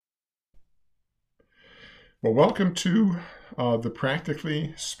Well, welcome to the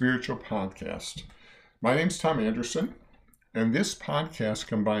Practically Spiritual Podcast. My name's Tom Anderson, and this podcast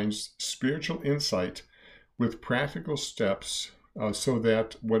combines spiritual insight with practical steps so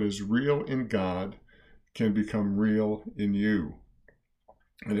that what is real in God can become real in you.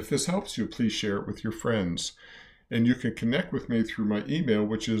 And if this helps you, please share it with your friends. And you can connect with me through my email,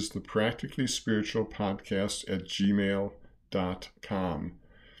 which is the Practically Spiritual Podcast at gmail.com.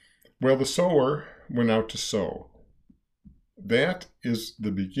 Well, the sower went out to sow. That is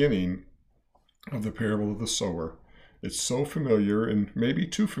the beginning of the parable of the sower. It's so familiar and maybe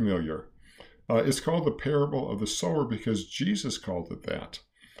too familiar. It's called the parable of the sower because Jesus called it that.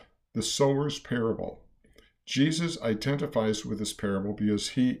 The sower's parable. Jesus identifies with this parable because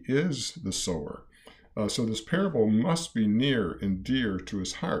he is the sower. So this parable must be near and dear to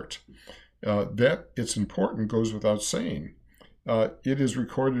his heart. That it's important goes without saying. It is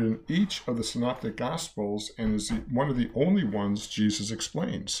recorded in each of the Synoptic Gospels and is one of the only ones Jesus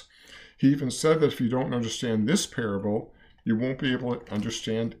explains. He even said that if you don't understand this parable, you won't be able to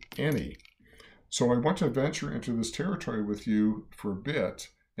understand any. So I want to venture into this territory with you for a bit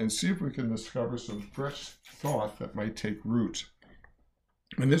and see if we can discover some fresh thought that might take root.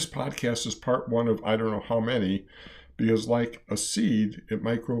 And this podcast is part one of I don't know how many, because like a seed, it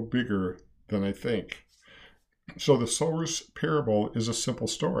might grow bigger than I think. So the sower's parable is a simple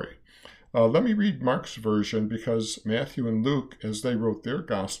story. Let me read Mark's version because Matthew and Luke, as they wrote their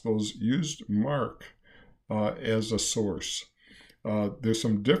Gospels, used Mark as a source. There's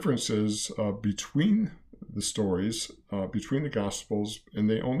some differences between the stories, between the Gospels, and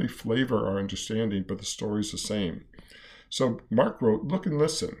they only flavor our understanding, but the story's the same. So Mark wrote, "Look and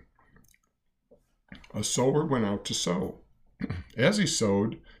listen. A sower went out to sow. As he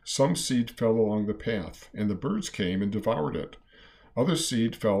sowed, some seed fell along the path, and the birds came and devoured it. Other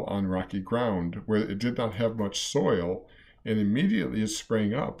seed fell on rocky ground, where it did not have much soil, and immediately it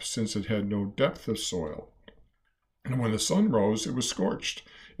sprang up, since it had no depth of soil. And when the sun rose, it was scorched,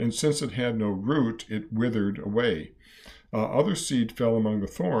 and since it had no root, it withered away. Other seed fell among the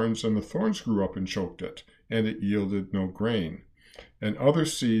thorns, and the thorns grew up and choked it, and it yielded no grain. And other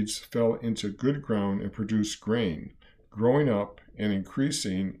seeds fell into good ground and produced grain, growing up and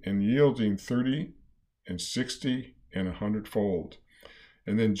increasing and yielding 30 and 60 and 100-fold.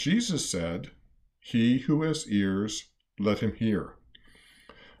 And then Jesus said, 'He who has ears, let him hear.'"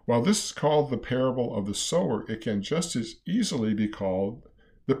 While this is called the parable of the sower, it can just as easily be called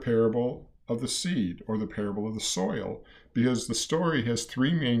the parable of the seed or the parable of the soil, because the story has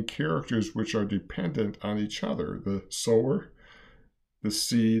three main characters which are dependent on each other: the sower, the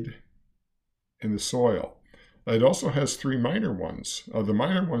seed, and the soil. It also has three minor ones. The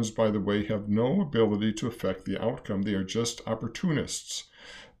minor ones, by the way, have no ability to affect the outcome. They are just opportunists.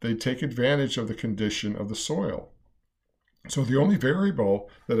 They take advantage of the condition of the soil. So the only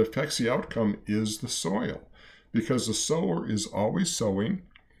variable that affects the outcome is the soil, because the sower is always sowing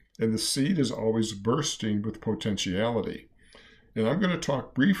and the seed is always bursting with potentiality. And I'm going to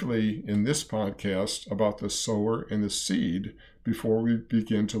talk briefly in this podcast about the sower and the seed before we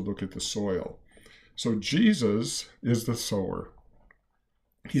begin to look at the soil. So Jesus is the sower.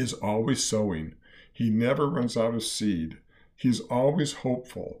 He is always sowing. He never runs out of seed. He's always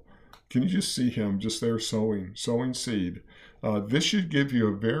hopeful. Can you just see him just there sowing seed? This should give you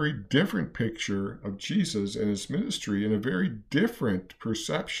a very different picture of Jesus and his ministry and a very different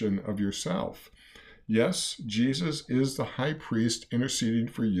perception of yourself. Yes, Jesus is the high priest interceding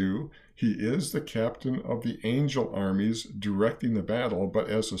for you. He is the captain of the angel armies directing the battle, but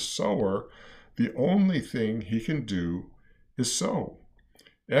as a sower, the only thing he can do is sow.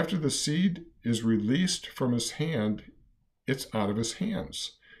 After the seed is released from his hand, it's out of his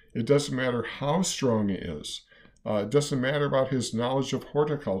hands. It doesn't matter how strong he is. It doesn't matter about his knowledge of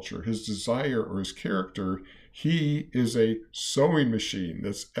horticulture, his desire, or his character. He is a sowing machine.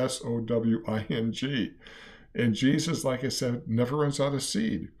 That's SOWING. And Jesus, like I said, never runs out of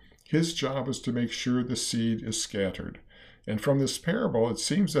seed. His job is to make sure the seed is scattered. And from this parable, it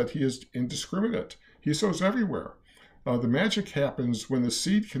seems that he is indiscriminate. He sows everywhere. The magic happens when the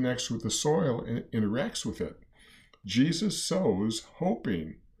seed connects with the soil and interacts with it. Jesus sows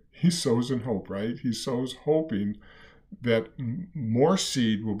hoping. He sows in hope, right? He sows hoping that more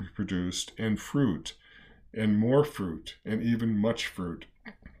seed will be produced and fruit, and more fruit, and even much fruit.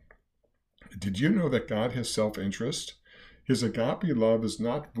 Did you know that God has self-interest? His agape love is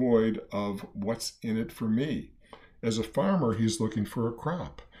not void of what's in it for me. As a farmer, he's looking for a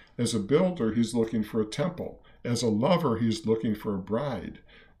crop. As a builder, he's looking for a temple. As a lover, he's looking for a bride.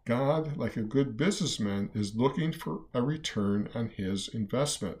 God, like a good businessman, is looking for a return on his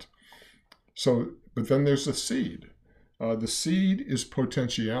investment. But then there's the seed. The seed is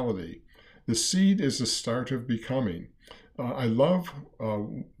potentiality. The seed is the start of becoming. I love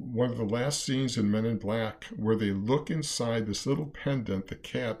one of the last scenes in Men in Black where they look inside this little pendant the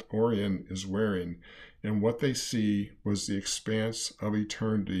cat Orion is wearing, and what they see was the expanse of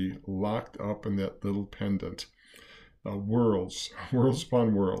eternity locked up in that little pendant. Worlds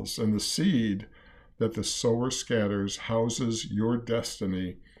upon worlds. And the seed that the sower scatters houses your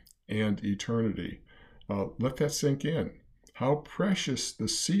destiny and eternity. Let that sink in. How precious the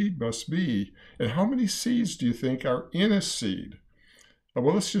seed must be. And how many seeds do you think are in a seed?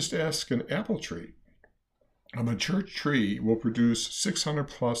 Well, let's just ask an apple tree. A mature tree will produce 600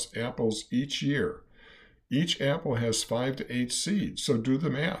 plus apples each year. Each apple has 5 to 8 seeds, so do the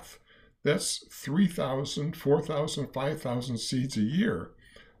math. That's 3,000, 4,000, 5,000 seeds a year.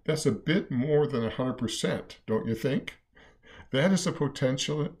 That's a bit more than 100%, don't you think? That is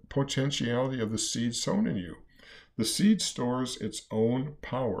the potentiality of the seed sown in you. The seed stores its own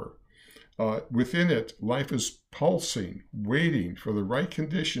power. Within it, life is pulsing, waiting for the right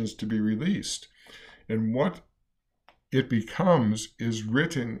conditions to be released. And what it becomes is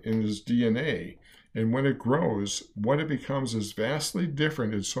written in its DNA. And when it grows, what it becomes is vastly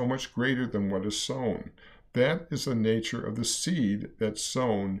different and so much greater than what is sown. That is the nature of the seed that's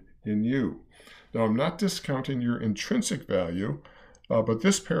sown in you. Now, I'm not discounting your intrinsic value, but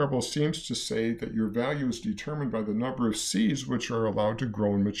this parable seems to say that your value is determined by the number of seeds which are allowed to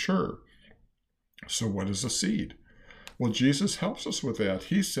grow and mature. So what is a seed? Well, Jesus helps us with that.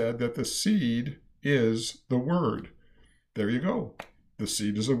 He said that the seed is the word. There you go. The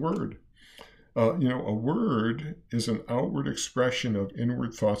seed is a word. A word is an outward expression of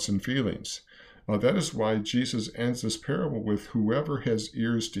inward thoughts and feelings. That is why Jesus ends this parable with, whoever has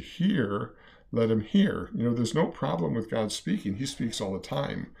ears to hear, let him hear. There's no problem with God speaking. He speaks all the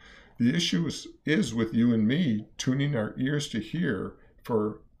time. The issue is with you and me tuning our ears to hear,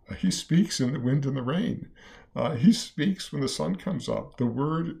 for he speaks in the wind and the rain. He speaks when the sun comes up. The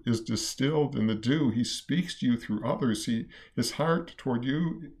word is distilled in the dew. He speaks to you through others. His heart toward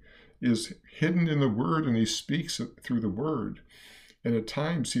you is hidden in the word, and he speaks through the word. And at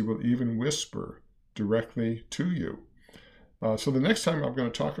times he will even whisper directly to you. So the next time I'm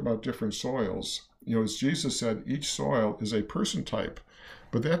going to talk about different soils, as Jesus said, each soil is a person type.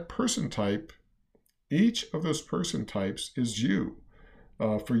 But that person type, each of those person types is you.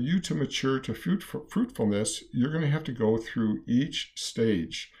 For you to mature to fruitfulness, you're going to have to go through each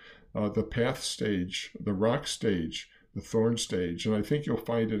stage, the path stage, the rock stage, the thorn stage. And I think you'll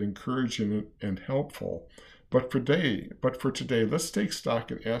find it encouraging and helpful. But for today, let's take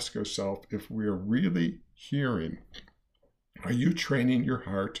stock and ask ourselves if we are really hearing. Are you training your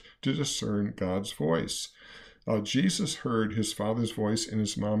heart to discern God's voice? Jesus heard his father's voice in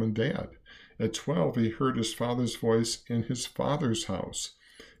his mom and dad. At 12, he heard his father's voice in his father's house.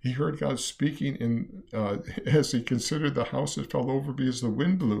 He heard God speaking as he considered the house that fell over because the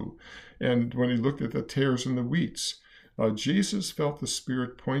wind blew, and when he looked at the tares and the wheats. Jesus felt the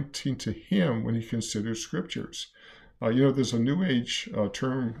Spirit pointing to him when he considered scriptures. There's a New Age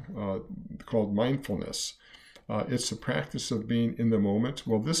term called mindfulness. It's the practice of being in the moment.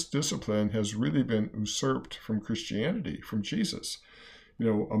 Well, this discipline has really been usurped from Christianity, from Jesus.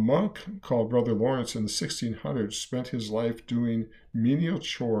 A monk called Brother Lawrence in the 1600s spent his life doing menial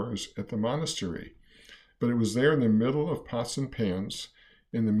chores at the monastery. But it was there in the middle of pots and pans,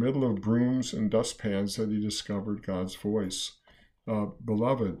 in the middle of brooms and dustpans, that he discovered God's voice.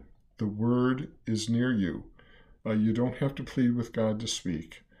 Beloved, the word is near you. You don't have to plead with God to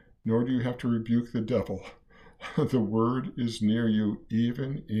speak, nor do you have to rebuke the devil. The word is near you,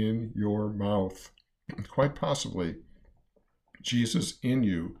 even in your mouth. Quite possibly, Jesus in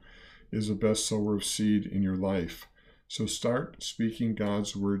you is the best sower of seed in your life. So start speaking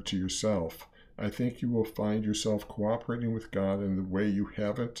God's word to yourself. I think you will find yourself cooperating with God in the way you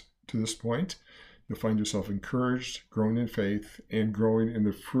haven't to this point. You'll find yourself encouraged, growing in faith, and growing in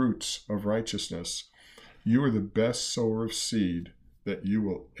the fruits of righteousness. You are the best sower of seed that you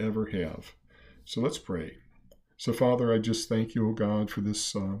will ever have. So let's pray. So, Father, I just thank you, O God, for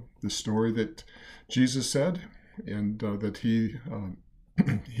this story that Jesus said, and that he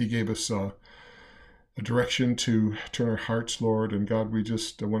gave us a direction to turn our hearts, Lord. And God, we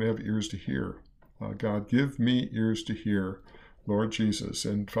just want to have ears to hear. God, give me ears to hear, Lord Jesus.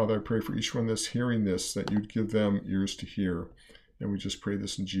 And Father, I pray for each one that's hearing this, that you'd give them ears to hear. And we just pray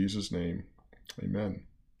this in Jesus' name. Amen.